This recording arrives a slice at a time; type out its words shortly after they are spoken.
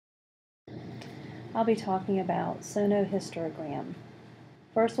I'll be talking about sonohysterogram.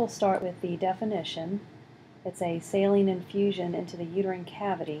 First, we'll start with the definition. It's a saline infusion into the uterine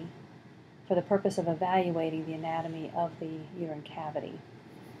cavity for the purpose of evaluating the anatomy of the uterine cavity.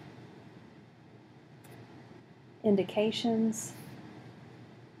 Indications: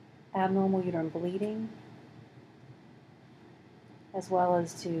 abnormal uterine bleeding, as well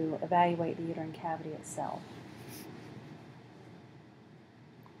as to evaluate the uterine cavity itself.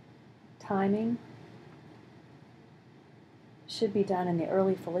 Timing: should be done in the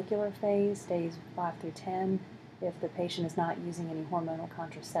early follicular phase, days 5 through 10, if the patient is not using any hormonal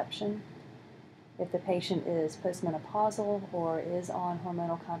contraception. If the patient is postmenopausal or is on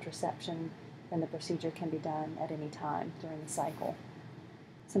hormonal contraception, then the procedure can be done at any time during the cycle.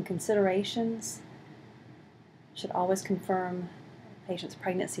 Some considerations: should always confirm patient's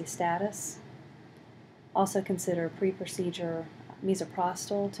pregnancy status. Also consider pre-procedure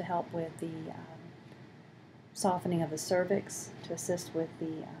misoprostol to help with the softening of the cervix to assist with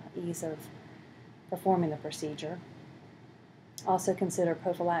the ease of performing the procedure. Also consider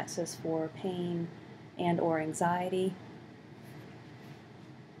prophylaxis for pain and or anxiety.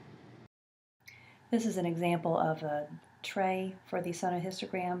 This is an example of a tray for the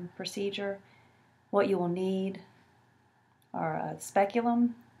sonohysterogram procedure. What you will need are a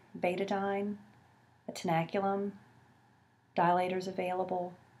speculum, betadine, a tenaculum, dilators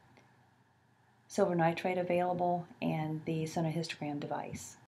available, silver nitrate available, and the sonohysterogram device.